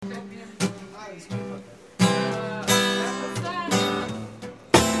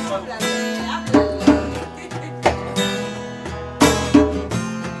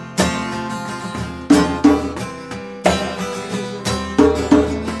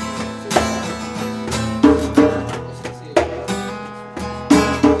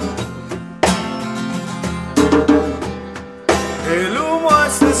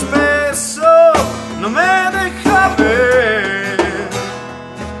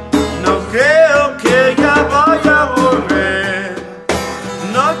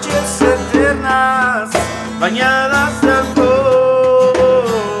bañadas de alcohol.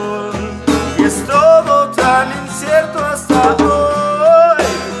 Y es todo tan incierto hasta hoy.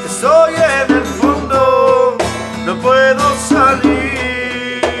 Estoy en el fondo, no puedo salir.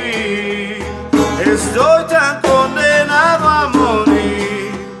 Estoy tan condenado a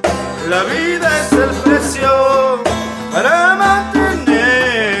morir. La vida es el precio para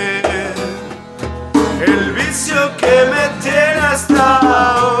mantener el vicio que me tiene hasta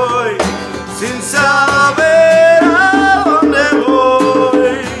hoy, sin saber a dónde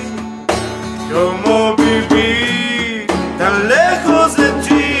voy. Cómo viví tan lejos de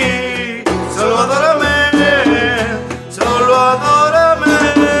ti. Solo adórame,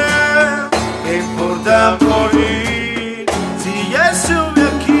 ¿qué importa morir si ya estuve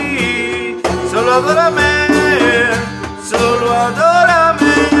aquí? Solo adórame,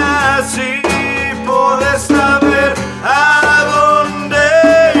 así podés saber a dónde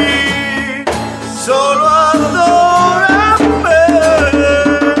ir. Solo adórame.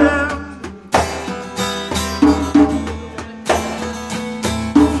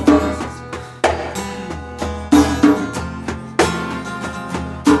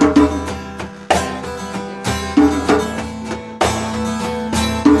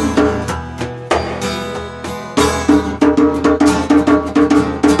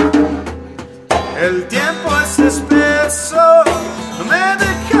 El tiempo es esperado.